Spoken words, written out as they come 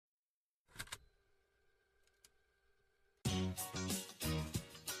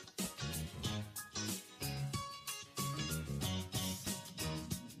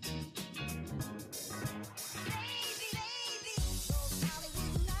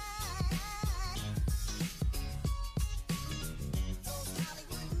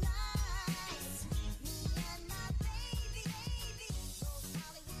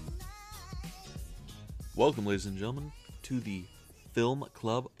Welcome, ladies and gentlemen, to the Film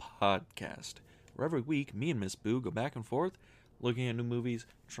Club Podcast, where every week me and Miss Boo go back and forth, looking at new movies,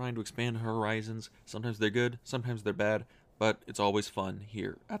 trying to expand our horizons. Sometimes they're good, sometimes they're bad, but it's always fun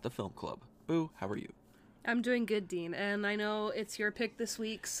here at the Film Club. Boo, how are you? I'm doing good, Dean, and I know it's your pick this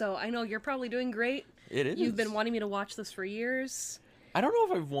week, so I know you're probably doing great. It is. You've been wanting me to watch this for years. I don't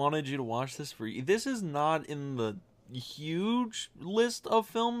know if I've wanted you to watch this for you. This is not in the huge list of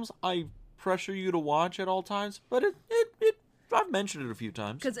films I pressure you to watch at all times, but I've mentioned it a few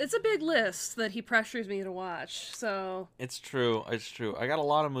times. Because it's a big list that he pressures me to watch, so... It's true. I got a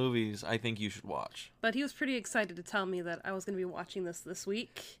lot of movies I think you should watch. But he was pretty excited to tell me that I was going to be watching this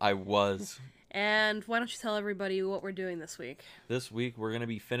week. I was. And why don't you tell everybody what we're doing this week? This week we're going to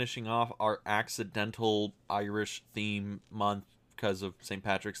be finishing off our accidental Irish theme month because of St.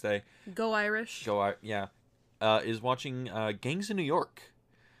 Patrick's Day. Go Irish. Is watching Gangs in New York.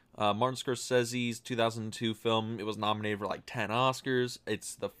 Martin Scorsese's 2002 film. It was nominated for like 10 Oscars.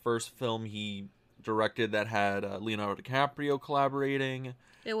 It's the first film he directed that had Leonardo DiCaprio collaborating.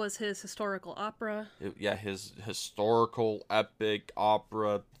 It was his historical opera. His historical epic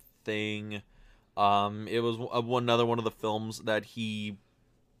opera thing. It was another one of the films that he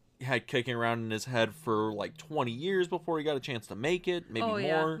had kicking around in his head for like 20 years before he got a chance to make it, maybe more.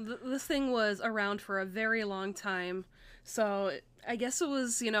 Yeah. This thing was around for a very long time, so I guess it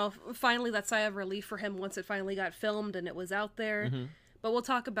was, finally that sigh of relief for him once it finally got filmed and it was out there. Mm-hmm. But we'll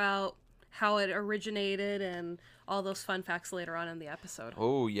talk about how it originated and all those fun facts later on in the episode.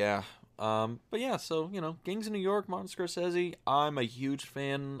 Oh, yeah. So, Gangs in New York, Martin Scorsese. I'm a huge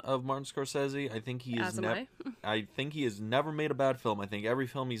fan of Martin Scorsese. I think I think he has never made a bad film. I think every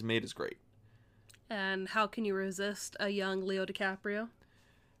film he's made is great. And how can you resist a young Leo DiCaprio?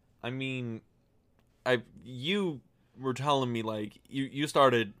 I mean, you were telling me, like, you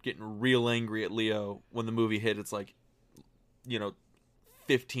started getting real angry at Leo when the movie hit. It's like,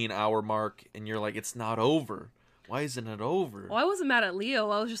 15-hour mark, and you're like, it's not over. Why isn't it over? Well, I wasn't mad at Leo.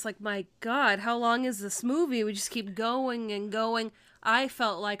 I was just like, my God, how long is this movie? We just keep going and going. I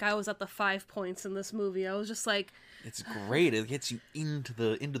felt like I was at the 5 points in this movie. I was just like... It's great. It gets you into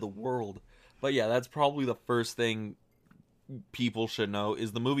the world. But yeah, that's probably the first thing people should know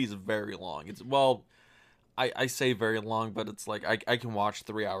is the movie is very long. I say very long, but it's like I can watch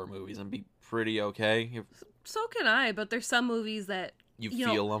 3-hour movies and be pretty okay. So can I, but there's some movies that... You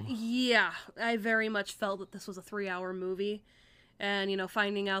feel them? Yeah, I very much felt that this was a 3-hour movie. And,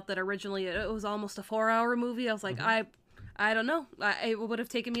 finding out that originally it was almost a 4-hour movie, I was like, mm-hmm. I don't know. It would have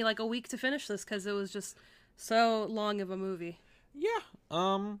taken me like a week to finish this because it was just so long of a movie. Yeah.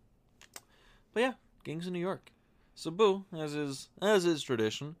 But yeah, Gangs in New York. So, Boo, as is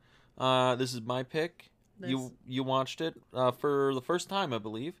tradition, this is my pick. You watched it for the first time, I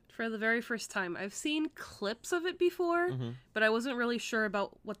believe. For the very first time. I've seen clips of it before, mm-hmm. but I wasn't really sure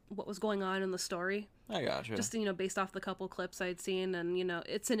about what was going on in the story. I gotcha. Just, based off the couple clips I'd seen, and,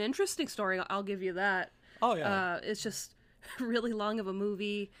 it's an interesting story, I'll give you that. Oh, yeah. It's just really long of a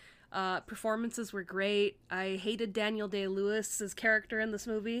movie. Performances were great. I hated Daniel Day-Lewis's character in this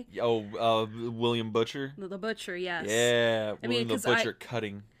movie. Oh, William Butcher? The Butcher, yes. Yeah, William the Butcher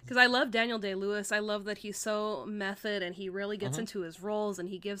cutting. Because I love Daniel Day-Lewis. I love that he's so method and he really gets into his roles and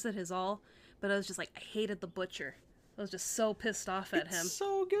he gives it his all. But I was just like, I hated the Butcher. I was just so pissed off at him. It's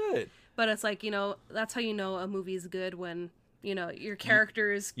so good. But it's like, that's how you know a movie's good when, your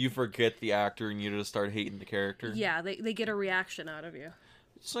characters... You forget the actor and you just start hating the character. Yeah, they get a reaction out of you.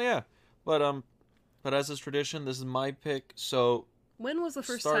 So yeah, but as is tradition, this is my pick. So when was the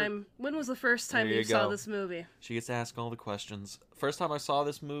first time you saw this movie? She gets to ask all the questions. First time I saw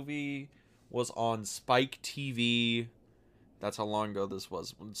this movie was on Spike TV. That's how long ago this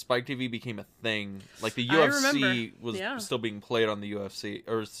was. When Spike TV became a thing, like the UFC was still being played on the UFC,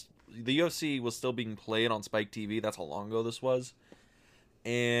 or the UFC was still being played on Spike TV. That's how long ago this was.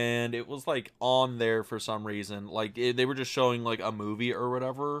 And it was like on there for some reason, like they were just showing like a movie or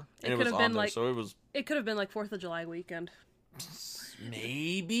whatever, and it was on there. So it could have been like 4th of July weekend.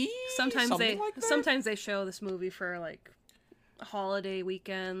 Maybe sometimes they show this movie for like holiday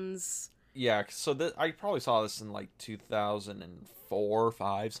weekends. Yeah, so I probably saw this in like 2004 or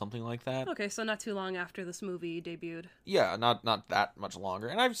 5, something like that. Okay, so not too long after this movie debuted. Yeah, not that much longer,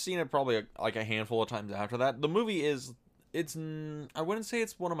 and I've seen it probably like a handful of times after that. The movie is. I wouldn't say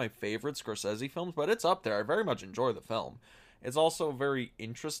it's one of my favorite Scorsese films, but it's up there. I very much enjoy the film. It's also a very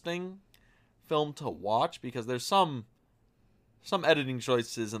interesting film to watch because there's some editing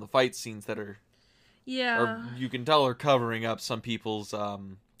choices in the fight scenes that are... Yeah. Or you can tell are covering up some people's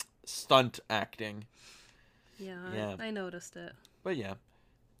stunt acting. Yeah, I noticed it. But yeah.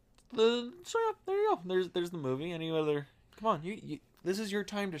 So yeah, there you go. There's the movie. Any other? Come on, you. This is your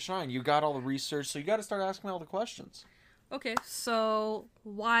time to shine. You got all the research, so you got to start asking me all the questions. Okay, so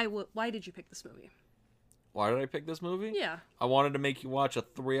why did you pick this movie? Why did I pick this movie? Yeah. I wanted to make you watch a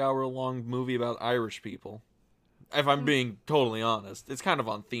 3-hour-long movie about Irish people. If I'm being totally honest, it's kind of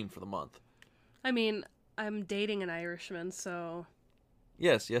on theme for the month. I mean, I'm dating an Irishman, so...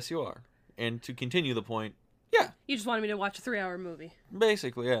 Yes, you are. And to continue the point, yeah. You just wanted me to watch a 3-hour movie.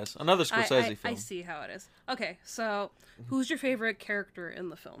 Basically, yes. Another Scorsese film. I see how it is. Okay, so who's your favorite character in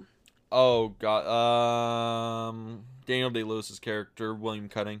the film? Oh, God. Daniel Day-Lewis's character, William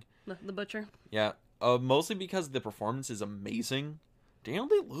Cutting. The butcher? Yeah. Mostly because the performance is amazing. Daniel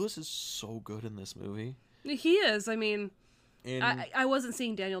Day-Lewis is so good in this movie. He is. I mean, I wasn't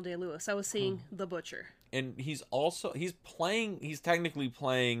seeing Daniel Day-Lewis. I was seeing the butcher. And he's technically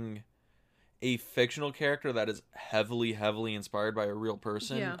playing a fictional character that is heavily inspired by a real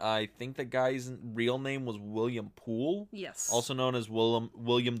person. Yeah. I think the guy's real name was William Poole. Yes. Also known as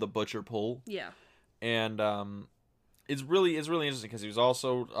William the Butcher Poole. Yeah. And it's really interesting because he was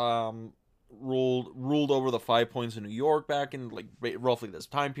also ruled over the 5 Points in New York back in like roughly this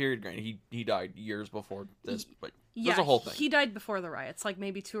time period. Granted, he died years before this, but there's a whole thing. He died before the riots, like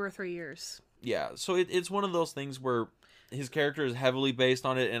maybe 2 or 3 years. Yeah, so it's one of those things where his character is heavily based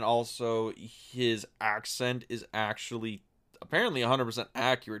on it, and also his accent is actually apparently 100%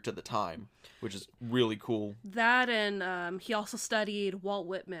 accurate to the time, which is really cool. That, and he also studied Walt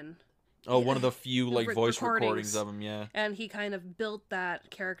Whitman. Oh, one of the few like voice recordings of him, yeah. And he kind of built that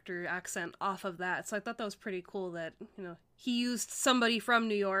character accent off of that. So I thought that was pretty cool that, he used somebody from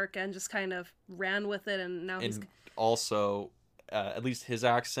New York and just kind of ran with it, and now he's... also, at least his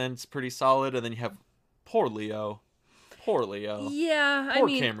accent's pretty solid, and then you have poor Leo. Yeah, Poor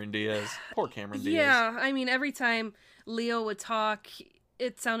Cameron Diaz. Yeah, I mean, every time Leo would talk,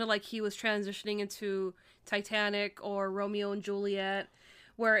 it sounded like he was transitioning into Titanic or Romeo and Juliet,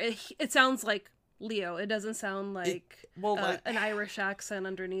 where it sounds like Leo. It doesn't sound like an Irish accent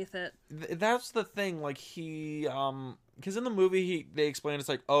underneath it. That's the thing, like he, because in the movie they explain it's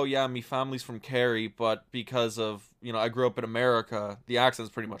like, oh yeah, me family's from Kerry, but because of, I grew up in America, the accent's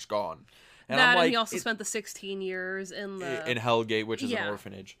pretty much gone. And and he also spent the 16 years in Hellgate, which is an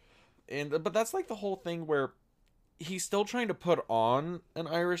orphanage. But that's like the whole thing where he's still trying to put on an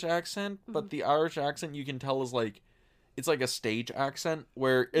Irish accent, but the Irish accent you can tell is like, it's like a stage accent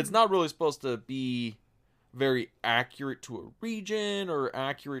where it's not really supposed to be very accurate to a region or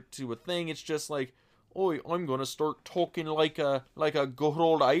accurate to a thing. It's just like, oh, I'm gonna start talking like a good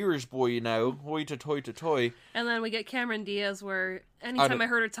old Irish boy now, hoy to toy. And then we get Cameron Diaz, where anytime I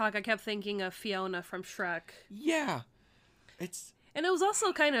heard her talk, I kept thinking of Fiona from Shrek. Yeah, and it was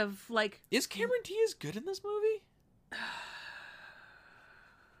also kind of like, is Cameron Diaz good in this movie?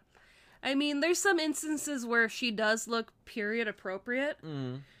 I mean, there's some instances where she does look period appropriate,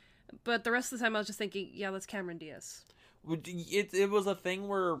 but the rest of the time I was just thinking, yeah, that's Cameron Diaz. It was a thing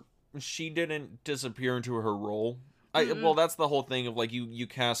where she didn't disappear into her role. Well, that's the whole thing of like you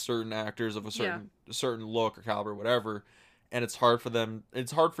cast certain actors of a certain look or caliber, or whatever, and it's hard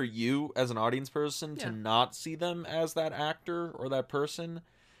for you as an audience person to not see them as that actor or that person.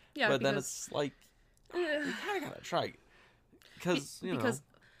 Yeah, but then it's like you kind of gotta try because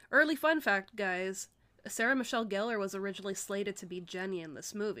early fun fact, guys, Sarah Michelle Gellar was originally slated to be Jenny in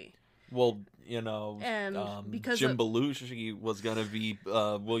this movie. Well, and because Jim Belushi was gonna be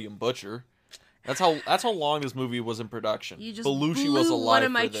William Butcher. That's how long this movie was in production. You just Belushi was alive one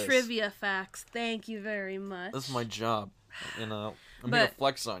of my trivia facts. Thank you very much. That's my job. I'm gonna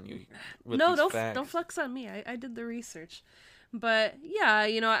flex on you. Don't flex on me. I did the research. But yeah,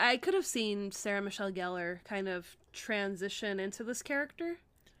 I could have seen Sarah Michelle Gellar kind of transition into this character.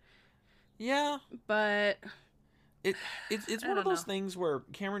 Yeah, but it's one of those things where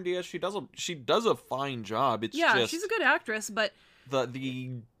Cameron Diaz, she does a fine job. It's she's a good actress, but the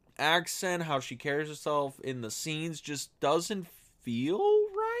accent, how she carries herself in the scenes, just doesn't feel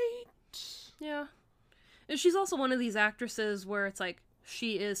right. Yeah, and she's also one of these actresses where it's like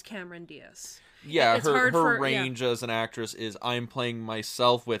she is Cameron Diaz. Yeah, her range as an actress is I'm playing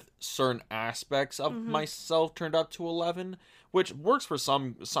myself with certain aspects of myself turned up to 11. Which works for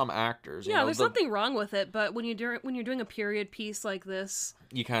some actors. Yeah, there's nothing wrong with it, but when you're doing a period piece like this,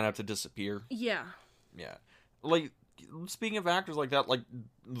 you kind of have to disappear. Yeah. Yeah. Like, speaking of actors like that, like,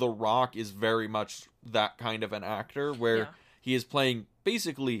 The Rock is very much that kind of an actor, where he is playing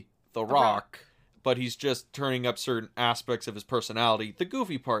basically The Rock, but he's just turning up certain aspects of his personality, the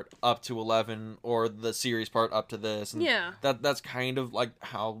goofy part up to 11, or the serious part up to this. And that's kind of like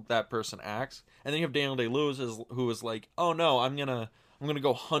how that person acts. And then you have Daniel Day-Lewis who is like, oh no, I'm gonna I'm gonna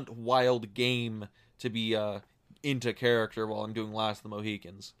go hunt wild game to be into character while I'm doing Last of the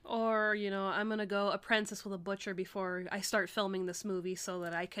Mohicans. Or, I'm gonna go apprentice with a butcher before I start filming this movie so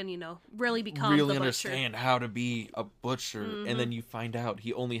that I can, really become the butcher. Understand how to be a butcher. Mm-hmm. And then you find out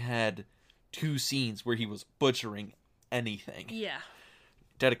he only had 2 scenes where he was butchering anything. Yeah.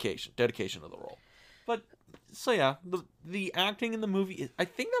 Dedication to the role. But, so yeah, the acting in the movie, I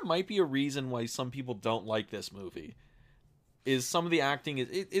think that might be a reason why some people don't like this movie. Is some of the acting,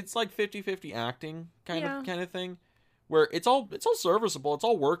 it's like 50-50 acting kind of thing. Where it's all serviceable, it's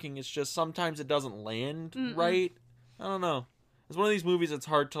all working, it's just sometimes it doesn't land right. I don't know. It's one of these movies that's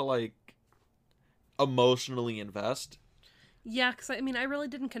hard to, like, emotionally invest. Yeah, because, I really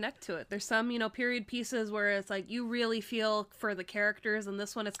didn't connect to it. There's some, period pieces where it's like, you really feel for the characters, and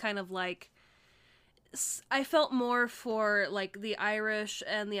this one it's kind of like, I felt more for, like, the Irish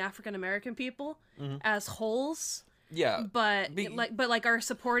and the African American people as wholes. Yeah. But our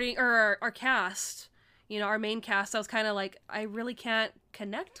supporting, or our cast, our main cast, I was kind of like, I really can't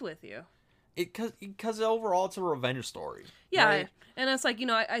connect with you. Because overall it's a revenge story. Yeah, right? And it's like,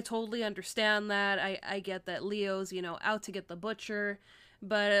 I totally understand that. I get that Leo's, out to get the butcher.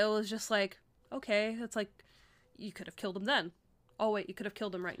 But it was just like, okay, it's like, you could have killed him then. Oh, wait, you could have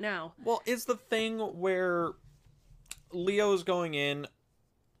killed him right now. Well, it's the thing where Leo's going in,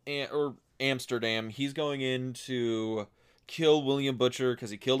 or Amsterdam, he's going in to kill William Butcher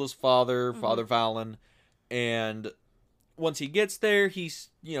because he killed his father, Father Valen. And once he gets there, he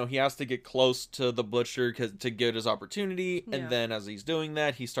has to get close to the butcher to get his opportunity. Yeah. And then as he's doing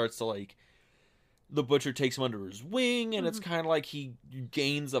that, he starts to, like, the butcher takes him under his wing, and it's kind of like he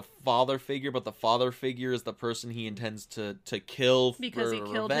gains a father figure, but the father figure is the person he intends to kill because he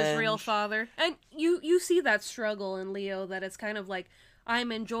killed his real father. And you see that struggle in Leo, that it's kind of like,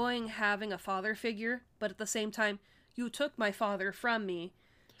 I'm enjoying having a father figure, but at the same time, you took my father from me.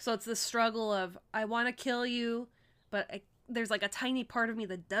 So it's this struggle of, I want to kill you, but there's like a tiny part of me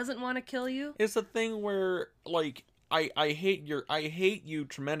that doesn't want to kill you. It's a thing where, like, I hate you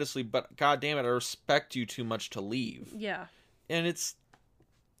tremendously, but god damn it, I respect you too much to leave. Yeah. And it's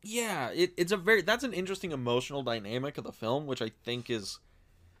that's an interesting emotional dynamic of the film, which I think that's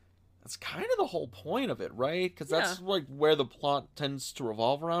kind of the whole point of it, right? Because that's like where the plot tends to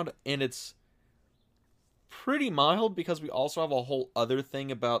revolve around, and it's pretty mild because we also have a whole other thing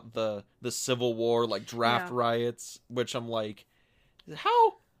about the Civil War, like draft riots, which I'm like,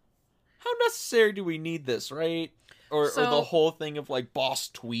 how necessary do we need this, right? Or the whole thing of, like, Boss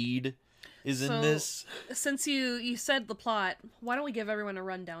Tweed is in this. Since you said the plot, why don't we give everyone a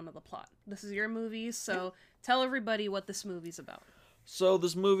rundown of the plot? This is your movie, so tell everybody what this movie's about. So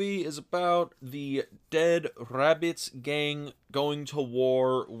this movie is about the Dead Rabbits gang going to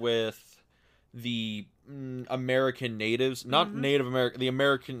war with the American natives, not Native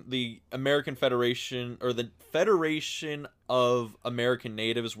American, the American Federation, or the Federation of American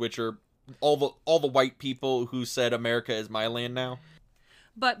Natives, which are all the white people who said America is my land now.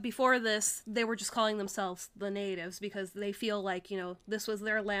 But before this, they were just calling themselves the natives because they feel like, this was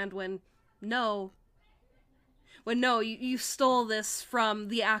their land when you stole this from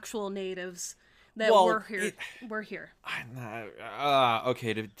the actual natives that were here.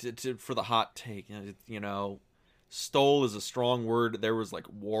 Okay, for the hot take, stole is a strong word. There was, like,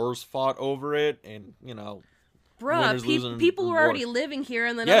 wars fought over it, and, bruh, people were already living here,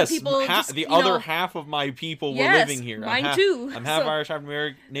 and then other people other half of my people were living here. Mine too. I'm half Irish, half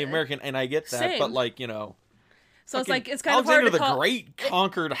Native American, and I get that, same. but, like, so it's like, it's kind of hard to Alexander the Great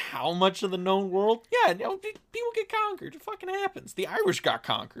conquered how much of the known world? Yeah, people get conquered. It fucking happens. The Irish got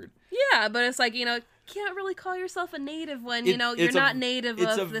conquered. Yeah, but it's like, you can't really call yourself a native when, you're not native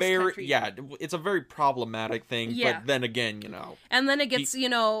of this country. Yeah, it's a very problematic thing, but then again, And then it gets,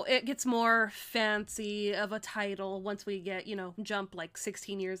 it gets more fancy of a title once we get, jump like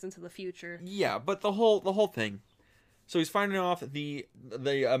 16 years into the future. Yeah, but the whole thing. So he's fighting off the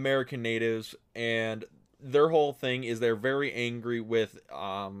American natives, and their whole thing is they're very angry with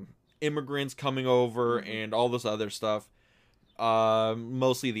immigrants coming over and all this other stuff.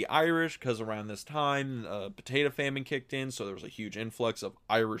 Mostly the Irish, because around this time, potato famine kicked in, so there was a huge influx of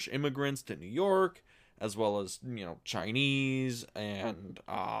Irish immigrants to New York, as well as, Chinese, and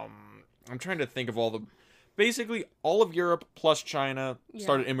I'm trying to think of basically all of Europe plus China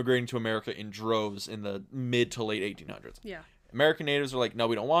started immigrating to America in droves in the mid to late 1800s. Yeah. American natives are like, no,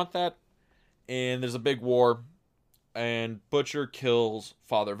 we don't want that. And there's a big war, and Butcher kills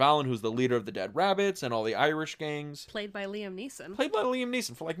Father Valen, who's the leader of the Dead Rabbits and all the Irish gangs. Played by Liam Neeson.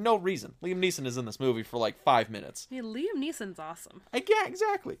 For, like, no reason. Liam Neeson is in this movie for, like, 5 minutes. Yeah, Liam Neeson's awesome. Yeah,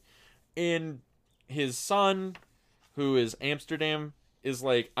 exactly. And his son, who is Amsterdam, is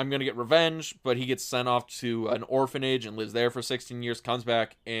like, I'm gonna get revenge, but he gets sent off to an orphanage and lives there for 16 years, comes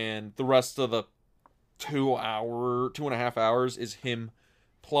back, and the rest of the 2.5 hours is him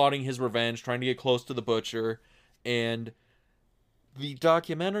plotting his revenge, trying to get close to the butcher, and the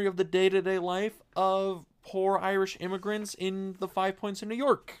documentary of the day-to-day life of poor Irish immigrants in the Five Points in New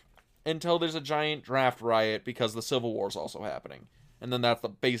York, until there's a giant draft riot because the Civil War is also happening. And then that's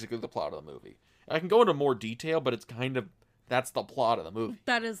basically the plot of the movie. I can go into more detail, but it's kind of, that's the plot of the movie.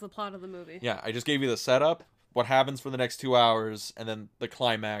 That is the plot of the movie. Yeah, I just gave you the setup, what happens for the next 2 hours, and then the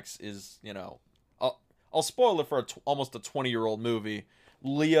climax is, I'll spoil it for almost a 20-year-old movie.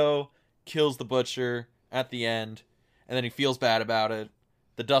 Leo kills the butcher at the end, and then he feels bad about it.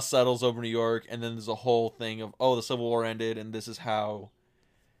 The dust settles over New York, and then there's a whole thing of, the Civil War ended, and this is how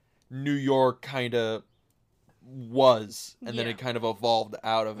New York kind of was, and then it kind of evolved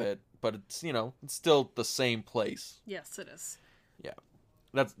out of it. But it's, it's still the same place. Yes, it is. Yeah.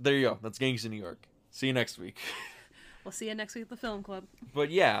 There you go. That's Gangs in New York. See you next week. We'll see you next week at the film club. But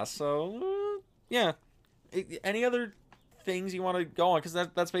yeah, so, yeah. Any other things you want to go on? Because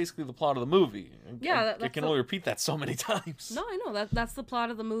that's basically the plot of the movie. Yeah. I can only repeat that so many times. No, I know. That's the plot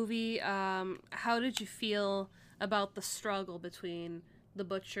of the movie. How did you feel about the struggle between the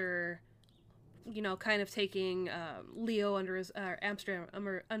butcher, kind of taking Leo under his Amsterdam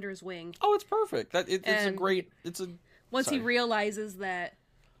under his wing? Oh, it's perfect. Once he realizes that,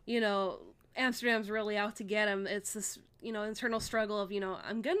 Amsterdam's really out to get him, it's this, internal struggle of,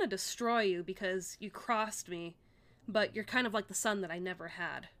 I'm gonna destroy you because you crossed me, but you're kind of like the son that I never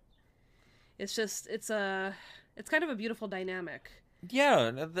had. It's just, it's kind of a beautiful dynamic.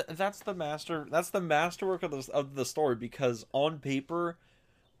 Yeah, that's the masterwork of the story, because on paper,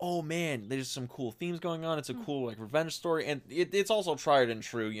 oh man, there's some cool themes going on. It's a cool revenge story, and it's also tried and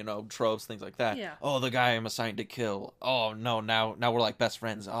true, tropes, things like that. Yeah. Oh, the guy I'm assigned to kill. Oh no, now we're like best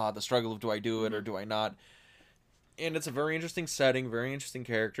friends. The struggle of, do I do it or do I not? And it's a very interesting setting, very interesting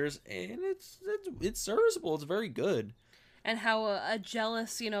characters, and it's serviceable. It's very good. And how a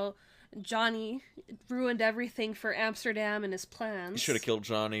jealous, Johnny ruined everything for Amsterdam and his plans. Should have killed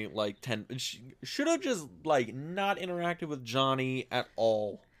Johnny should have just not interacted with Johnny at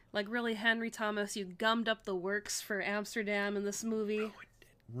all. Really, Henry Thomas, you gummed up the works for Amsterdam in this movie.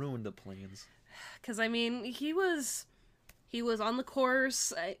 Ruined the plans. Because he was on the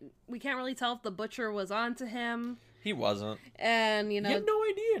course. We can't really tell if the butcher was onto him. He wasn't. And he had no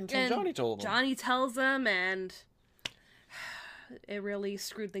idea until Johnny told him. Johnny tells him, and it really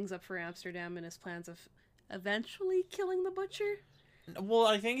screwed things up for Amsterdam and his plans of eventually killing the butcher. Well,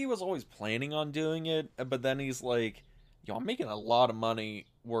 I think he was always planning on doing it, but then he's like, I'm making a lot of money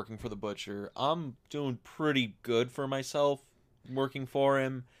working for the butcher. I'm doing pretty good for myself working for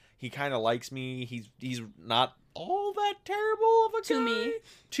him. He kind of likes me. He's not all that terrible of a guy. To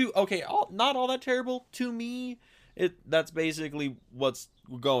me. Not all that terrible. To me, that's basically what's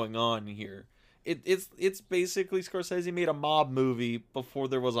going on here. It's basically Scorsese made a mob movie before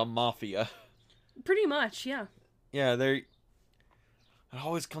there was a mafia. Pretty much, yeah. Yeah, it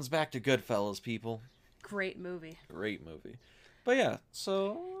always comes back to Goodfellas, people. Great movie. But yeah,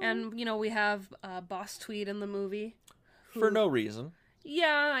 so... And, we have Boss Tweed in the movie. For no reason.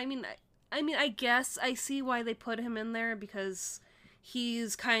 Yeah, I guess I see why they put him in there, because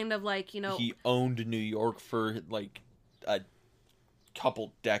he's kind of like, He owned New York for, a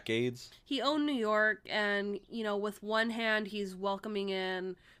couple decades. He owned New York, and, with one hand, he's welcoming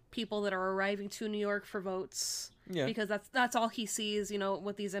in people that are arriving to New York for votes. Yeah. Because that's all he sees,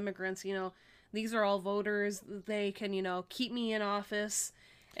 with these immigrants, these are all voters. They can, keep me in office.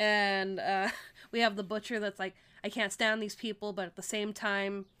 And we have the butcher that's like, I can't stand these people, but at the same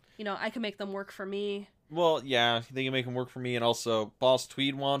time, I can make them work for me. Well, yeah, they can make them work for me, and also Boss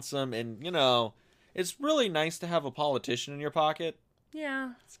Tweed wants them, and, it's really nice to have a politician in your pocket.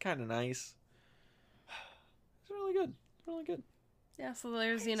 Yeah. It's kind of nice. It's really good. Really good. Yeah, so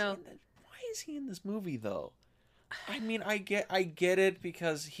there's, why is he in this movie, though? I get it,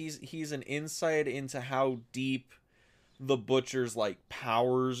 because he's an insight into how deep the butcher's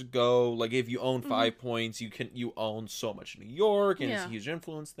powers go. If you own 5 points, you own so much New York, and it's a huge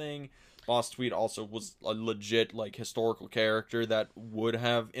influence thing. Boss Tweed also was a legit historical character that would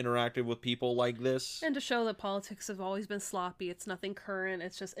have interacted with people like this. And to show that politics have always been sloppy, it's nothing current.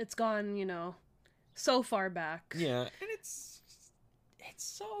 It's gone, so far back. Yeah, and it's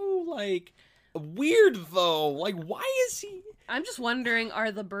so weird though. Why is he? I'm just wondering,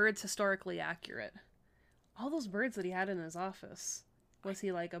 are the birds historically accurate? All those birds that he had in his office. Was he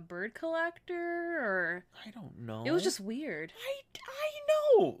a bird collector, or? I don't know. It was just weird.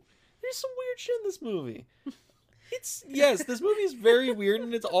 I know. There's some weird shit in this movie. Yes, this movie is very weird,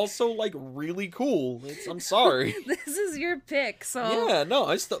 and it's also, like, really cool. I'm sorry. This is your pick, so... Yeah, no,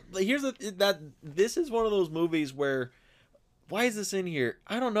 this is one of those movies where, why is this in here?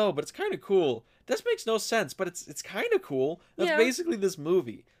 I don't know, but it's kind of cool. This makes no sense, but it's kind of cool. That's basically this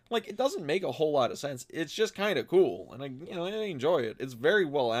movie. Like, it doesn't make a whole lot of sense. It's just kind of cool, and I enjoy it. It's very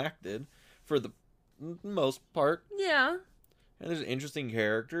well acted for the most part. Yeah. And there's interesting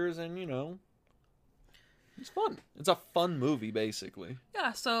characters, and it's fun. It's a fun movie, basically.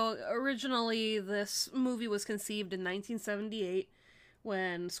 Yeah, so originally this movie was conceived in 1978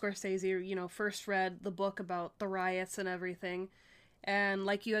 when Scorsese, first read the book about the riots and everything. And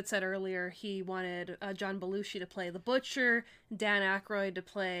like you had said earlier, he wanted John Belushi to play the Butcher, Dan Aykroyd to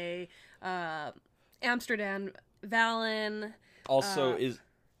play Amsterdam Vallon. Also,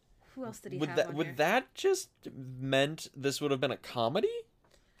 who else did he have would that just meant this would have been a comedy?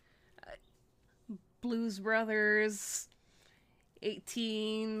 Blues Brothers,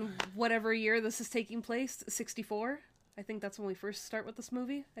 18, whatever year this is taking place, 64. I think that's when we first start with this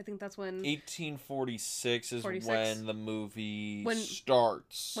movie. I think that's when... 1846 is when the movie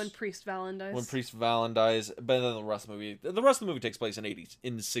starts. When Priest Vallon dies. When Priest Vallon dies, but then the rest of the movie takes place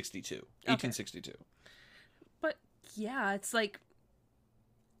in 62. 1862. But yeah, it's like,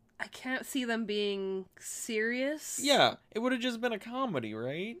 I can't see them being serious. Yeah, it would have just been a comedy,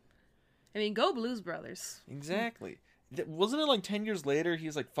 right? I mean, go Blues Brothers. Exactly. Wasn't it like 10 years later,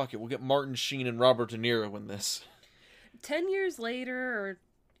 he's like, fuck it, we'll get Martin Sheen and Robert De Niro in this. 10 years later,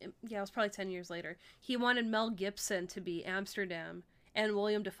 it was probably 10 years later, he wanted Mel Gibson to be Amsterdam and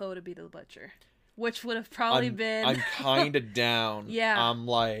William Dafoe to be the Butcher, which would have probably been... I'm kind of down. Yeah. I'm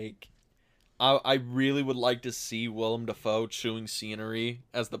like... I really would like to see Willem Dafoe chewing scenery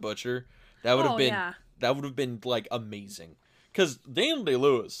as the Butcher. That would have been like amazing. Because Daniel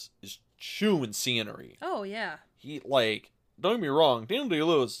Day-Lewis is chewing scenery. Oh, yeah. He, like, don't get me wrong, Daniel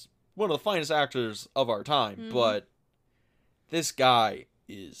Day-Lewis, one of the finest actors of our time, but this guy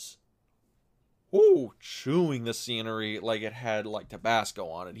is chewing the scenery like it had like Tabasco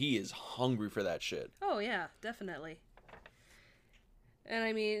on it. He is hungry for that shit. Oh, yeah, definitely. And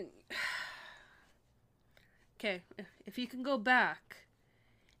I mean... Okay, if you can go back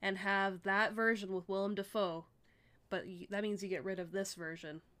and have that version with Willem Dafoe, but that means you get rid of this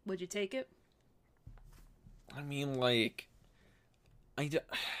version, would you take it? I mean, like,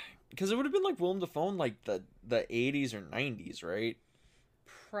 because it would have been like Willem Dafoe in like the 80s or 90s, right?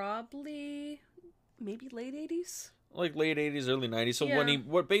 Probably, maybe late 80s. Like late 80s, early 90s. So when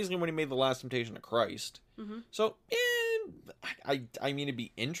he made The Last Temptation of Christ. Mm-hmm. So, I mean, it'd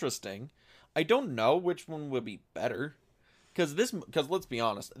be interesting. I don't know which one would be better. Because let's be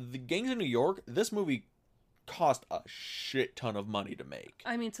honest, The Gangs of New York, this movie cost a shit ton of money to make.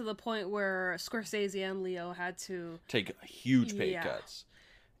 I mean, to the point where Scorsese and Leo had to... take huge pay cuts.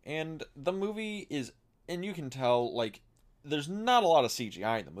 And the movie is... And you can tell, like, there's not a lot of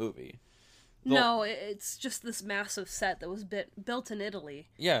CGI in the movie. No, it's just this massive set that was built in Italy.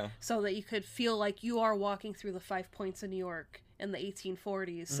 Yeah. So that you could feel like you are walking through the 5 Points of New York in the 1840s.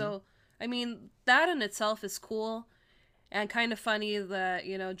 Mm-hmm. So... I mean, that in itself is cool, and kind of funny that,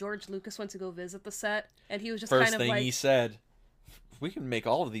 George Lucas went to go visit the set, and he was just First thing he said, we can make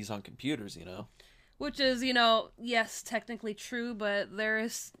all of these on computers, Which is, yes, technically true, but there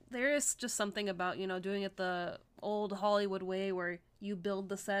is just something about, doing it the old Hollywood way where you build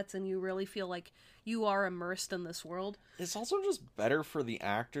the sets and you really feel like you are immersed in this world. It's also just better for the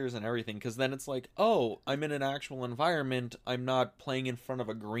actors and everything, because then it's like, oh, I'm in an actual environment. I'm not playing in front of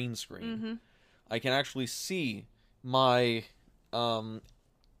a green screen. Mm-hmm. I can actually see my, the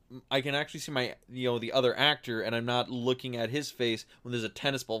other actor, and I'm not looking at his face when there's a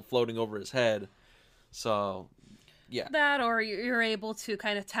tennis ball floating over his head. So, yeah. That, or you're able to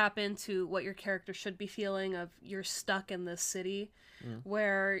kind of tap into what your character should be feeling of you're stuck in this city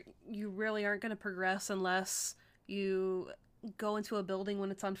where you really aren't going to progress unless you go into a building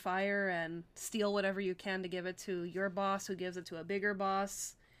when it's on fire and steal whatever you can to give it to your boss, who gives it to a bigger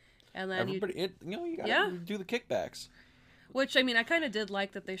boss. And then you gotta do the kickbacks. Which, I mean, I kind of did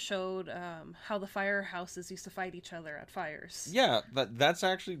like that they showed how the firehouses used to fight each other at fires. Yeah, that's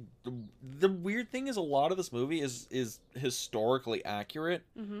actually... The weird thing is a lot of this movie is historically accurate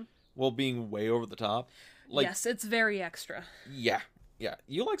while being way over the top. Like, yes, it's very extra. Yeah.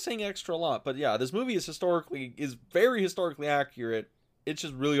 You like saying extra a lot, but yeah, this movie is very historically accurate. It's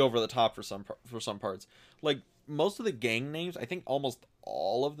just really over the top for some parts. Like, most of the gang names, I think almost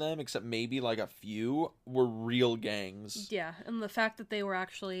all of them, except maybe like a few, were real gangs. Yeah, and the fact that they were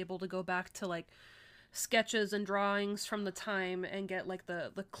actually able to go back to like sketches and drawings from the time and get like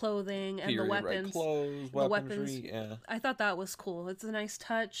the clothing and the weapons, right? Clothes, the weaponry, weapons. yeah. I thought that was cool. It's a nice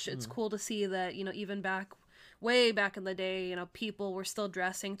touch. It's cool to see that, you know, even way back in the day, you know, people were still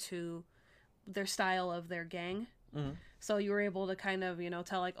dressing to their style of their gang. Mm-hmm. So you were able to kind of, you know,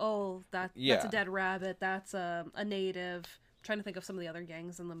 tell like, oh, that's a dead rabbit, that's a native. I'm trying to think of some of the other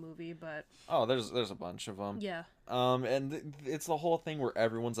gangs in the movie, but there's a bunch of them. Yeah. And it's the whole thing where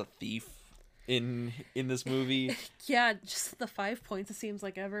everyone's a thief in this movie. Yeah, just the 5 points. It seems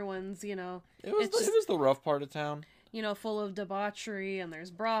like everyone's, you know, it was the rough part of town. You know, full of debauchery, and there's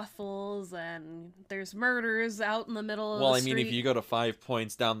brothels, and there's murders out in the middle of the street. Well, I mean, if you go to 5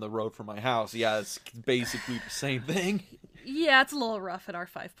 points down the road from my house, yeah, it's basically the same thing. Yeah, it's a little rough at our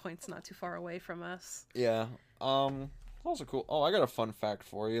 5 points, not too far away from us. Yeah. Also cool. Oh, I got a fun fact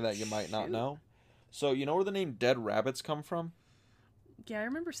for you that you might not know. So, you know where the name Dead Rabbits come from? Yeah, I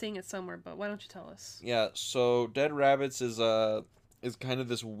remember seeing it somewhere, but why don't you tell us? Yeah, so Dead Rabbits is kind of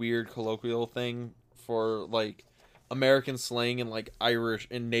this weird colloquial thing for, like, American slang and, like, Irish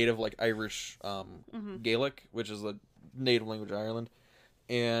and native, like, Irish Gaelic, which is the native language of Ireland.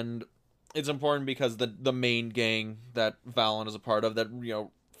 And it's important because the main gang that Fallon is a part of that, you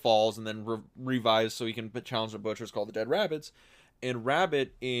know, falls and then revives so he can challenge the butcher is called the Dead Rabbits. And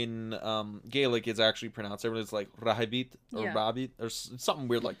rabbit in Gaelic is actually pronounced, everyone's like rahabit or rabbit or something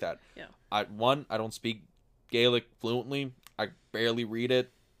weird like that. Yeah. I don't speak Gaelic fluently. I barely read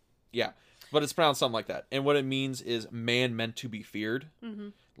it. Yeah. But it's pronounced something like that. And what it means is man meant to be feared. Mm-hmm.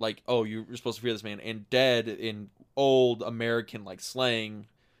 Like, oh, you're supposed to fear this man. And dead in old American, like, slang,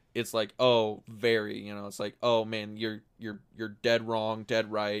 it's like, oh, very, you know, it's like, oh, man, you're dead wrong, dead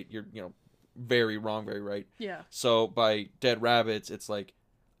right. You're, you know, very wrong, very right. Yeah. So by Dead Rabbits, it's like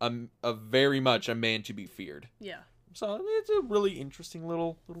a very much a man to be feared. Yeah. So it's a really interesting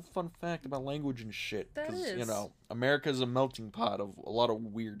little fun fact about language and shit. That is. You know, America's a melting pot of a lot of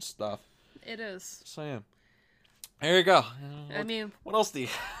weird stuff. It is. So yeah. There you go. I mean, what else do you?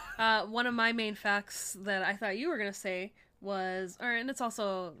 One of my main facts that I thought you were gonna say was, and it's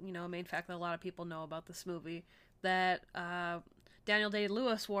also, you know, a main fact that a lot of people know about this movie, that Daniel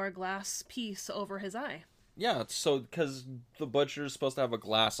Day-Lewis wore a glass piece over his eye. Yeah, so because the butcher is supposed to have a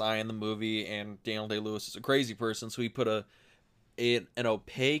glass eye in the movie, and Daniel Day-Lewis is a crazy person, so he put an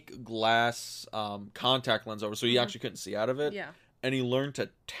opaque glass contact lens over, so he actually couldn't see out of it. Yeah. And he learned to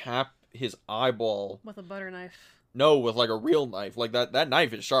tap his eyeball with a butter knife. No, with like a real knife. Like that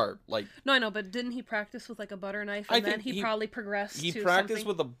knife is sharp. Like no, I know, but didn't he practice with like a butter knife, and then he probably progressed? He to practiced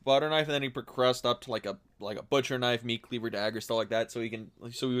something? with a butter knife, and then he progressed up to like a butcher knife, meat cleaver, dagger, stuff like that. So he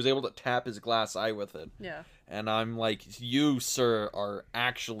was able to tap his glass eye with it. Yeah. And I'm like, you, sir, are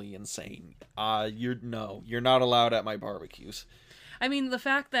actually insane. You're not allowed at my barbecues. I mean, the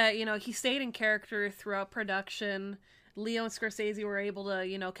fact that, you know, he stayed in character throughout production. Leo and Scorsese were able to,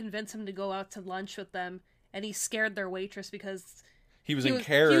 you know, convince him to go out to lunch with them, and he scared their waitress because he was in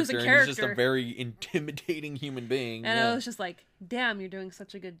character, and he's just a very intimidating human being. And I was just like, damn, you're doing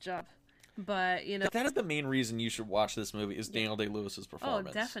such a good job. But, you know, that is the main reason you should watch this movie is Daniel Day-Lewis's performance.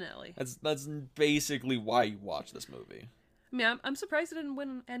 Oh, definitely. That's basically why you watch this movie. I mean, I'm surprised it didn't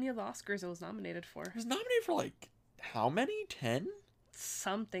win any of the Oscars it was nominated for. It was nominated for like how many? 10?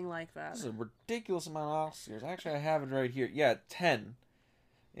 Something like that. This is a ridiculous amount of Oscars. Actually, I have it right here. Yeah, 10.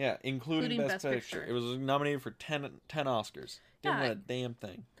 Yeah, including Best Picture. It was nominated for 10 Oscars. Didn't win a damn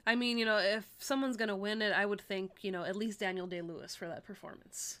thing. I mean, you know, if someone's going to win it, I would think, you know, at least Daniel Day-Lewis for that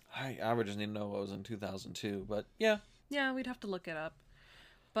performance. I would just need to know what was in 2002, but yeah. Yeah, we'd have to look it up.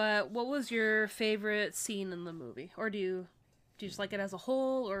 But what was your favorite scene in the movie? Or do you just like it as a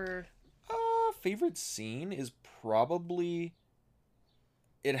whole, or? Favorite scene is probably...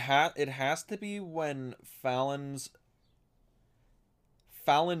 It has to be when Fallon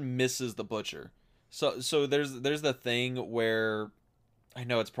misses the butcher. So there's the thing where, I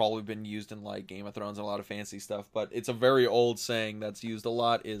know it's probably been used in like Game of Thrones and a lot of fancy stuff, but it's a very old saying that's used a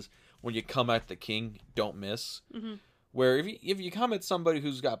lot, is when you come at the king, don't miss. Mm-hmm. Where if you come at somebody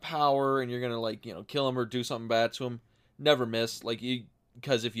who's got power and you're gonna, like, you know, kill him or do something bad to him, never miss. Like,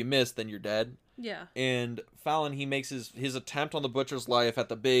 because if you miss, then you're dead. Yeah. And Fallon, he makes his attempt on the butcher's life at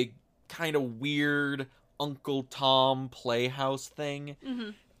the big, kind of weird Uncle Tom playhouse thing. Mm-hmm.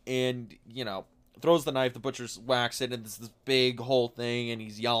 And, you know, throws the knife, the butcher's whacks it, and it's this big whole thing, and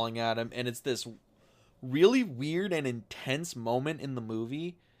he's yelling at him. And it's this really weird and intense moment in the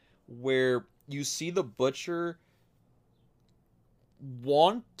movie where you see the butcher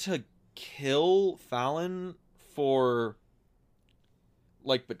want to kill Fallon for,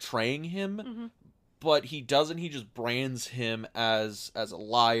 like, betraying him, but he doesn't. He just brands him as a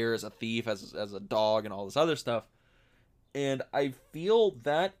liar, as a thief, as a dog, and all this other stuff. And I feel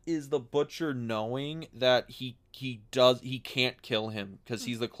that is the Butcher knowing that he can't kill him because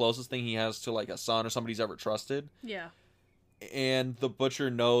he's the closest thing he has to like a son or somebody he's ever trusted. Yeah. And the Butcher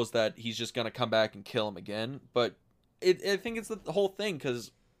knows that he's just gonna come back and kill him again. But I think it's the whole thing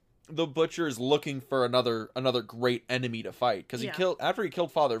because the Butcher is looking for another great enemy to fight because after he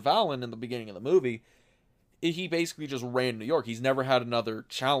killed Father Valen in the beginning of the movie. He basically just ran New York. He's never had another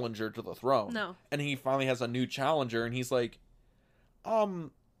challenger to the throne. No. And he finally has a new challenger, and he's like,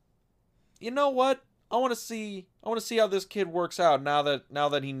 you know what? I want to see how this kid works out now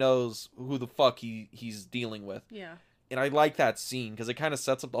that he knows who the fuck he's dealing with. Yeah. And I like that scene because it kind of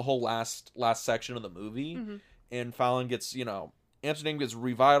sets up the whole last section of the movie. Mm-hmm. And Fallon gets, Amsterdam gets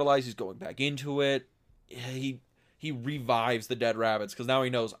revitalized. He's going back into it. He revives the dead rabbits because now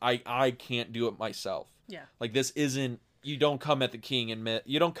he knows I can't do it myself. Yeah. Like this isn't, you don't come at the king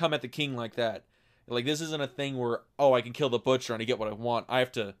like that. Like this isn't a thing where I can kill the Butcher and I get what I want. I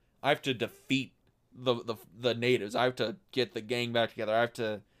have to defeat the natives. I have to get the gang back together. I have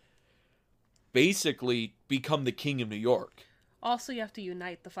to basically become the king of New York. Also, you have to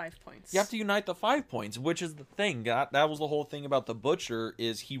unite the 5 points. You have to unite the 5 points, which is the thing. That was the whole thing about the Butcher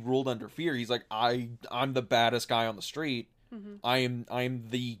is he ruled under fear. He's like, I'm the baddest guy on the street. Mm-hmm. I'm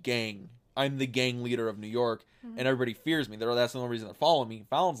the gang. I'm the gang leader of New York, and everybody fears me. That's the only reason they're following me.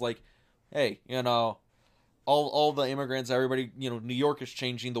 Fallon's like, hey, all the immigrants, everybody, New York is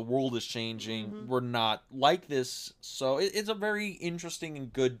changing, the world is changing. Mm-hmm. We're not like this. So it's a very interesting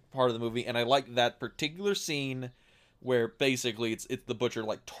and good part of the movie, and I like that particular scene where basically it's the Butcher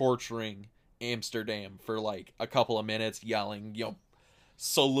like torturing Amsterdam for like a couple of minutes, yelling,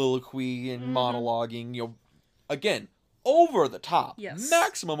 soliloquy and monologuing, again. Over the top. Yes.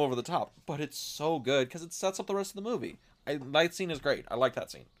 Maximum over the top. But it's so good because it sets up the rest of the movie. That scene is great. I like that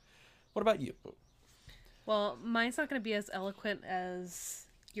scene. What about you? Well, mine's not going to be as eloquent as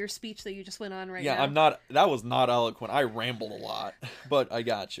your speech that you just went on now. Yeah, that was not eloquent. I rambled a lot. But I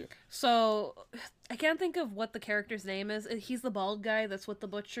got you. So, I can't think of what the character's name is. He's the bald guy that's with the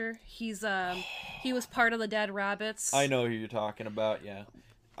Butcher. He was part of the Dead Rabbits. I know who you're talking about, yeah.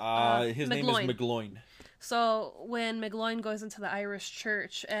 His name is McGloin. So when McGloin goes into the Irish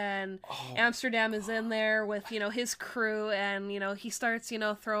church and Amsterdam is in there with, his crew and, he starts,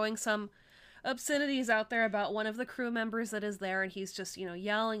 throwing some obscenities out there about one of the crew members that is there and he's just,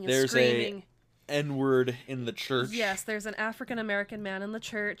 yelling and screaming. There's a N-word in the church. Yes, there's an African-American man in the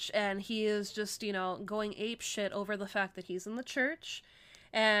church and he is just, going ape shit over the fact that he's in the church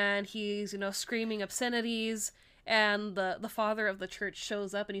and he's, screaming obscenities and the father of the church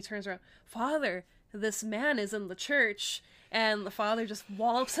shows up and he turns around, Father, this man is in the church, and the father just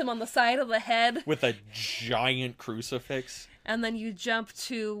wallops him on the side of the head. With a giant crucifix. And then you jump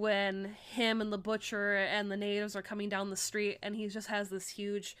to when him and the Butcher and the natives are coming down the street, and he just has this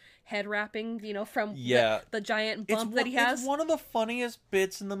huge head wrapping, from the giant bump that he has. It's one of the funniest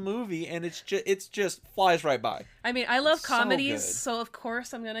bits in the movie, and it's just flies right by. I mean, I love comedies, so of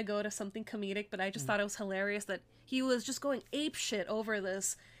course I'm going to go to something comedic, but I just thought it was hilarious that he was just going ape shit over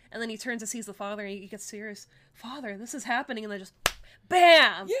this. And then he turns and sees the father, and he gets serious. Father, this is happening, and then just,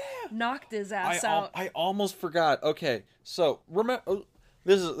 bam! Yeah, knocked his ass out. I almost forgot. Okay, so remember,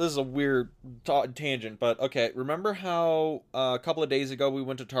 this is a weird tangent, but okay. Remember how a couple of days ago we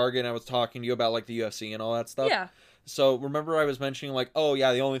went to Target and I was talking to you about like the UFC and all that stuff? Yeah. So remember I was mentioning like, oh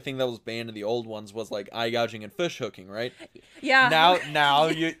yeah, the only thing that was banned in the old ones was like eye gouging and fish hooking, right? Yeah. Now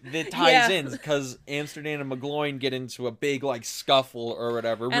it ties in because Amsterdam and McGloin get into a big like scuffle or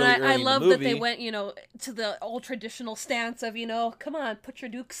whatever. And really I love that they went, to the old traditional stance of, come on, put your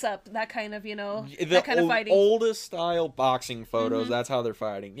dukes up, that kind of, that kind of fighting. Oldest style boxing photos. That's how they're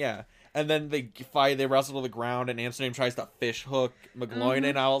fighting. Yeah. And then they wrestle to the ground, and Amsterdam tries to fish hook McGloin,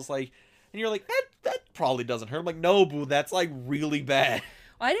 and I was like. And you're like, that probably doesn't hurt. I'm like, no, boo, that's like really bad.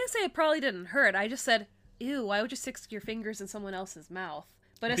 Well, I didn't say it probably didn't hurt. I just said, ew, why would you stick your fingers in someone else's mouth?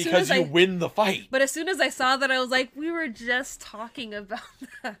 But because you win the fight. But as soon as I saw that, I was like, we were just talking about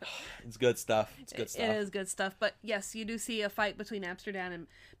that. It's good stuff. It is good stuff. But yes, you do see a fight between Amsterdam and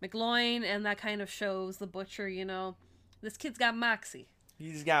McGloin, and that kind of shows the Butcher, this kid's got moxie.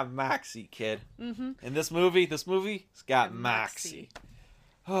 He's got moxie, kid. Mm-hmm. In this movie, he's got moxie.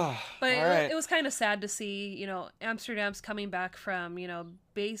 But it was kind of sad to see, Amsterdam's coming back from,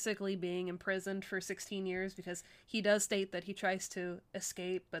 basically being imprisoned for 16 years because he does state that he tries to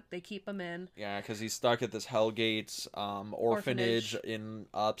escape, but they keep him in. Yeah, because he's stuck at this Hellgates orphanage in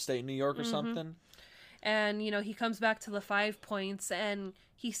upstate New York or something. And, he comes back to the 5 Points, and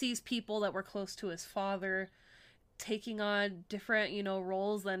he sees people that were close to his father taking on different,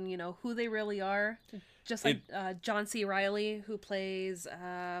 roles than, who they really are. Just like John C. Reilly, who plays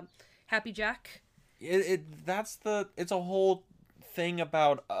Happy Jack. It's a whole thing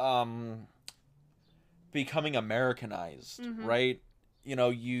about becoming Americanized, right?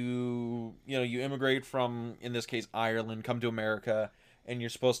 You immigrate from, in this case, Ireland, come to America, and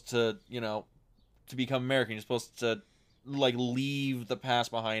you're supposed to, to become American, you're supposed to like leave the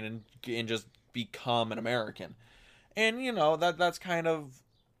past behind and just become an American. And that's kind of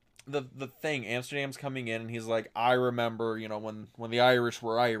the thing. Amsterdam's coming in, and he's like, I remember, when the Irish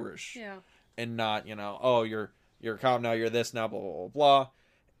were Irish. Yeah. And not, oh, you're a cop now, you're this now, blah, blah, blah, blah.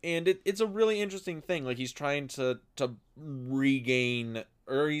 And it's a really interesting thing. Like, he's trying to regain,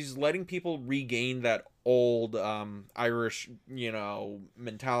 or he's letting people regain that old Irish,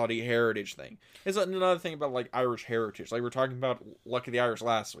 mentality, heritage thing. It's another thing about, like, Irish heritage. Like, we're talking about Luck of the Irish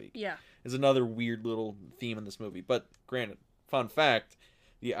last week. Yeah. Is another weird little theme in this movie. But, granted, fun fact,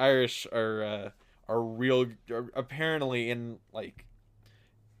 the Irish are apparently in, like,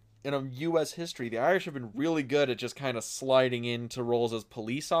 in U.S. history, the Irish have been really good at just kind of sliding into roles as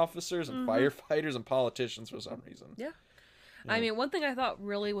police officers and firefighters and politicians for some reason. Yeah. I mean, one thing I thought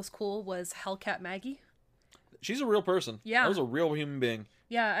really was cool was Hellcat Maggie. She's a real person. Yeah. That was a real human being.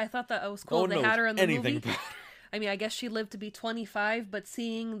 Yeah, I thought that was cool. No one they had her in the movie. About her. I mean, I guess she lived to be 25, but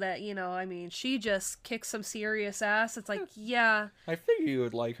seeing that, she just kicked some serious ass, it's like, yeah. I figured you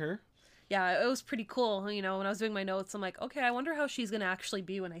would like her. Yeah, it was pretty cool. When I was doing my notes, I'm like, okay, I wonder how she's going to actually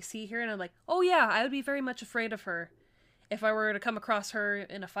be when I see her. And I'm like, oh yeah, I would be very much afraid of her if I were to come across her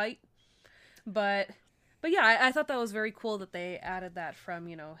in a fight. But yeah, I thought that was very cool that they added that from,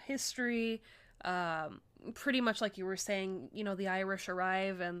 history. Pretty much like you were saying, the Irish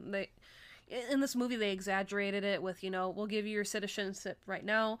arrive, and in this movie they exaggerated it with, we'll give you your citizenship right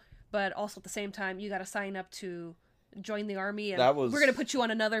now, but also at the same time, you got to sign up to join the army, and we're gonna put you on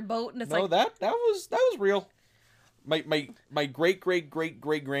another boat, and it's that was real. My great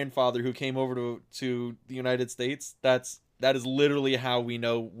grandfather who came over to the United States, that is literally how we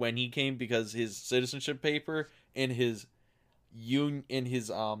know when he came, because his citizenship paper and his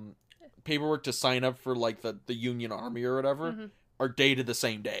paperwork to sign up for like the Union Army or whatever are dated the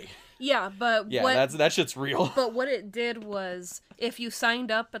same day. Yeah, but yeah, that shit's real. But what it did was, if you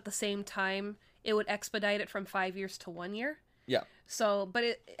signed up at the same time, it would expedite it from 5 years to 1 year. Yeah. So, but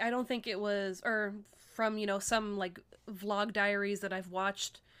I don't think it was, or from, some, like, vlog diaries that I've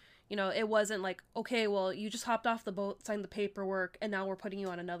watched, it wasn't like, okay, well, you just hopped off the boat, signed the paperwork, and now we're putting you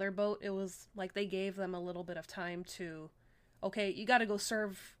on another boat. It was like they gave them a little bit of time to, okay, you got to go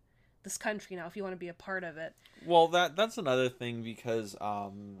serve this country now if you want to be a part of it. Well, that's another thing, because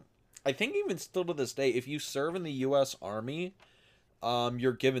I think even still to this day, if you serve in the U.S. Army,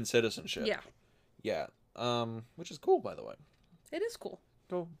 you're given citizenship. Yeah. Yeah, which is cool, by the way. It is cool.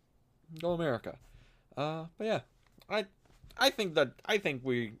 Go America. But yeah, I think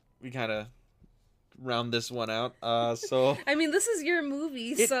we kind of round this one out. So I mean, this is your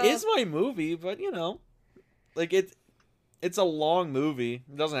movie. It is my movie, but like it's a long movie.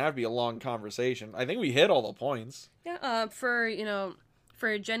 It doesn't have to be a long conversation. I think we hit all the points. Yeah.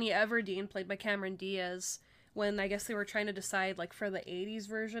 For Jenny Everdeen, played by Cameron Diaz, when I guess they were trying to decide, like, for the 80s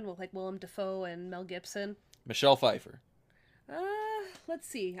version with, like, Willem Dafoe and Mel Gibson. Michelle Pfeiffer. Let's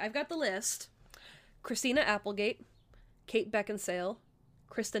see. I've got the list. Christina Applegate, Kate Beckinsale,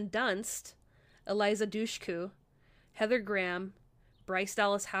 Kristen Dunst, Eliza Dushku, Heather Graham, Bryce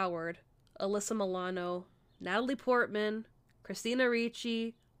Dallas Howard, Alyssa Milano, Natalie Portman, Christina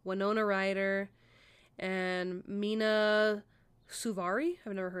Ricci, Winona Ryder, and Mina Suvari.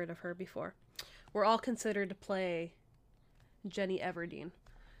 I've never heard of her before. Were all considered to play Jenny Everdeen.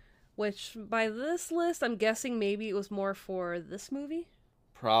 Which, by this list, I'm guessing maybe it was more for this movie?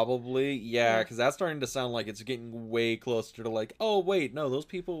 Probably, yeah, because that's starting to sound like it's getting way closer to like, oh, wait, no, those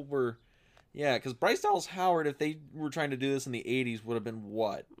people were... Yeah, because Bryce Dallas Howard, if they were trying to do this in the 80s, would have been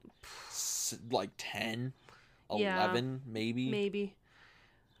what? Like 10? 11, maybe? Maybe.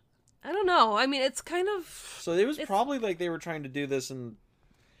 I don't know. I mean, it's kind of... So it was probably like they were trying to do this in...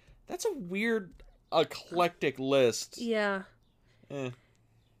 That's a weird, eclectic list. Yeah.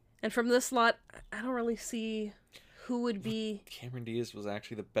 And from this lot, I don't really see who would be... Cameron Diaz was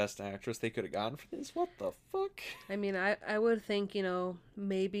actually the best actress they could have gotten for this? What the fuck? I mean, I would think,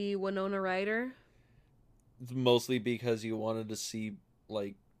 maybe Winona Ryder. It's mostly because you wanted to see,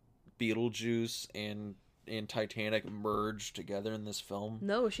 like, Beetlejuice and Titanic merge together in this film.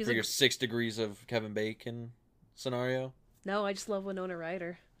 No, she's for your 6 degrees of Kevin Bacon scenario. No, I just love Winona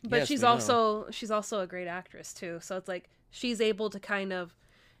Ryder. But Yes, she's we know. also a great actress too. So it's like she's able to kind of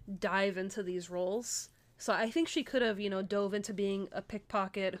dive into these roles. So I think she could have, dove into being a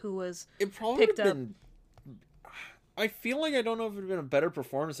pickpocket who was It probably would picked have up. been. I feel like I don't know if it would have been a better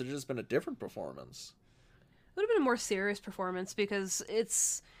performance. It just been a different performance. It would have been a more serious performance because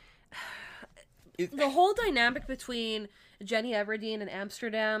it's It, the whole dynamic between Jenny Everdeen and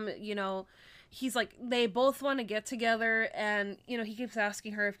Amsterdam. He's like they both want to get together, and he keeps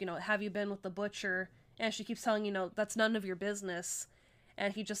asking her if have you been with the butcher, and she keeps telling that's none of your business,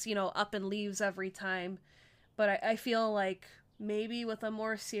 and he just up and leaves every time. But I feel like maybe with a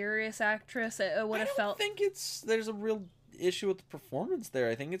more serious actress, it would have felt. I don't think there's a real issue with the performance there.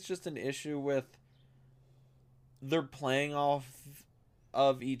 I think it's just an issue with they're playing off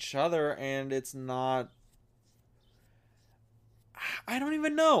of each other, and it's not. I don't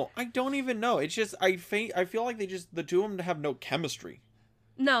even know. It's just I feel like the two of them have no chemistry.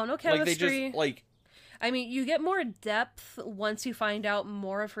 No chemistry. Like they just like. I mean, you get more depth once you find out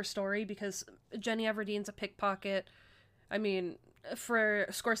more of her story because Jenny Everdeen's a pickpocket. I mean, for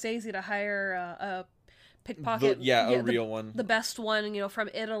Scorsese to hire a pickpocket, a real one, the best one, from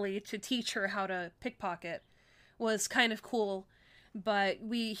Italy to teach her how to pickpocket was kind of cool. But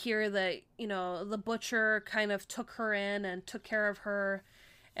we hear that, the butcher kind of took her in and took care of her.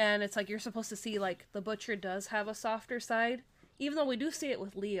 And it's like you're supposed to see, like, the butcher does have a softer side. Even though we do see it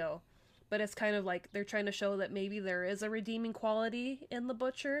with Leo. But it's kind of like they're trying to show that maybe there is a redeeming quality in the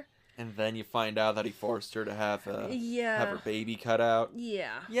butcher. And then you find out that he forced her to have her baby cut out.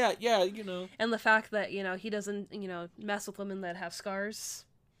 Yeah. Yeah. And the fact that, he doesn't, mess with women that have scars.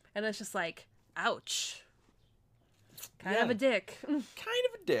 And it's just like, ouch. Kind of a dick.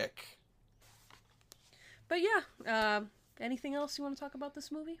 But yeah, anything else you want to talk about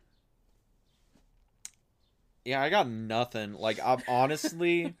this movie? Yeah, I got nothing. Like, I'm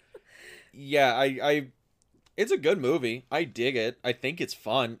honestly, yeah, I it's a good movie. I dig it. I think it's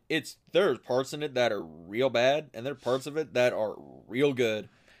fun. There's parts in it that are real bad, and there are parts of it that are real good.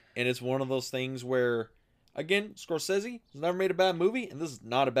 And it's one of those things where, again, Scorsese has never made a bad movie, and this is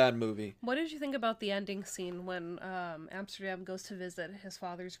not a bad movie. What did you think about the ending scene when Amsterdam goes to visit his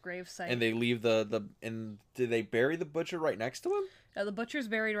father's gravesite? And they leave and did they bury the butcher right next to him? The butcher's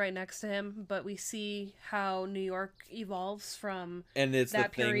buried right next to him, but we see how New York evolves from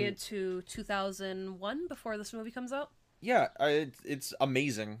that period to 2001 before this movie comes out. Yeah, it's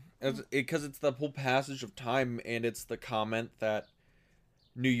amazing because it's the whole passage of time, and it's the comment that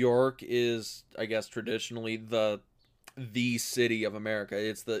New York is, I guess, traditionally the city of America.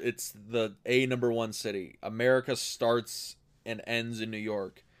 It's the number one city. America starts and ends in New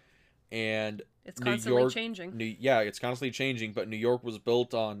York, and it's constantly changing. It's constantly changing. But New York was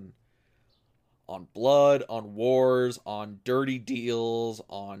built on blood, on wars, on dirty deals,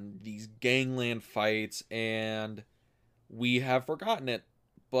 on these gangland fights, and we have forgotten it.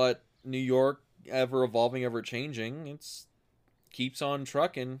 But New York, ever evolving, ever changing, keeps on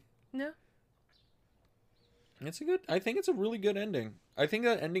trucking. Yeah. I think it's a really good ending. I think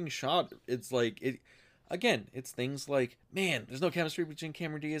that ending shot, it's like, it's things like, man, there's no chemistry between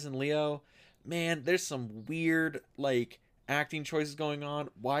Cameron Diaz and Leo. Man, there's some weird, like, acting choices going on.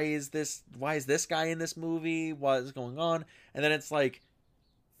 Why is this guy in this movie? What is going on? And then it's like,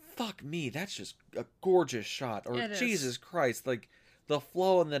 fuck me, that's just a gorgeous shot. Or Jesus Christ, like, the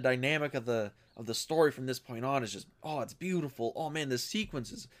flow and the dynamic of the story from this point on is just, it's beautiful. Oh man, this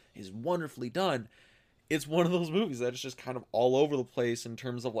sequence is wonderfully done. It's one of those movies that's just kind of all over the place in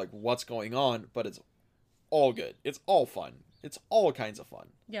terms of like what's going on, but it's all good. It's all fun. It's all kinds of fun.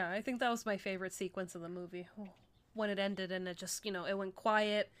 Yeah, I think that was my favorite sequence of the movie. When it ended and it just, it went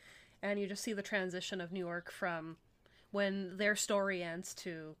quiet and you just see the transition of New York from when their story ends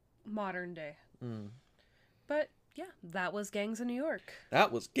to modern day. But yeah, that was Gangs in New York.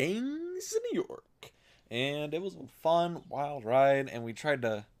 And it was a fun, wild ride, and we tried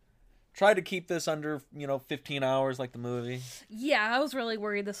to keep this under, 15 hours like the movie. Yeah, I was really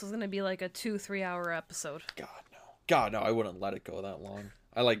worried this was going to be like a 2-3 hour episode. God, no, I wouldn't let it go that long.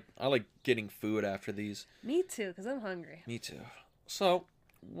 I like getting food after these. Me too, because I'm hungry. Me too. So,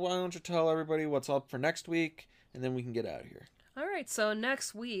 why don't you tell everybody what's up for next week, and then we can get out of here. All right, so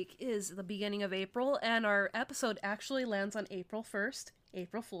next week is the beginning of April, and our episode actually lands on April 1st,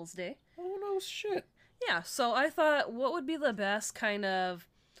 April Fool's Day. Oh, no shit. Yeah, so I thought, what would be the best kind of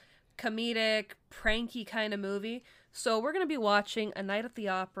comedic, pranky kind of movie? So we're going to be watching A Night at the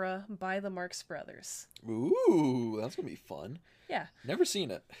Opera by the Marx Brothers. Ooh, that's going to be fun. Yeah. Never seen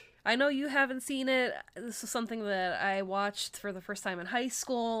it. I know you haven't seen it. This is something that I watched for the first time in high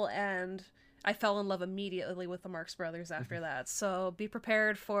school, and I fell in love immediately with the Marx Brothers after that. So be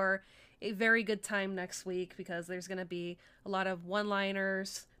prepared for a very good time next week, because there's going to be a lot of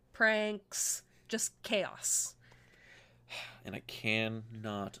one-liners, pranks, just chaos. And I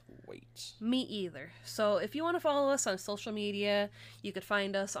cannot wait. Me either. So if you want to follow us on social media, you could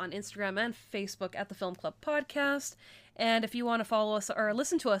find us on Instagram and Facebook at the Film Club Podcast. And if you want to follow us or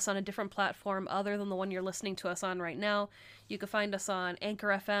listen to us on a different platform other than the one you're listening to us on right now, you can find us on Anchor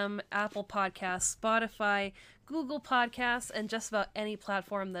FM, Apple Podcasts, Spotify, Google Podcasts, and just about any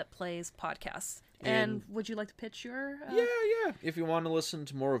platform that plays podcasts. And would you like to pitch your... Yeah. If you want to listen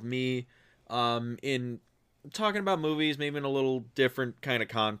to more of me in talking about movies, maybe in a little different kind of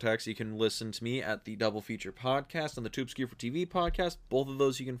context, you can listen to me at the Double Feature Podcast and the Tube Skewer for TV podcast. Both of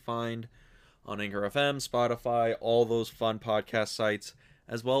those you can find on Anchor FM, Spotify, all those fun podcast sites,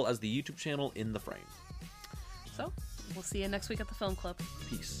 as well as the YouTube channel In the Frame. So, we'll see you next week at the Film Club.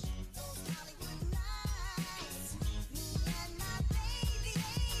 Peace.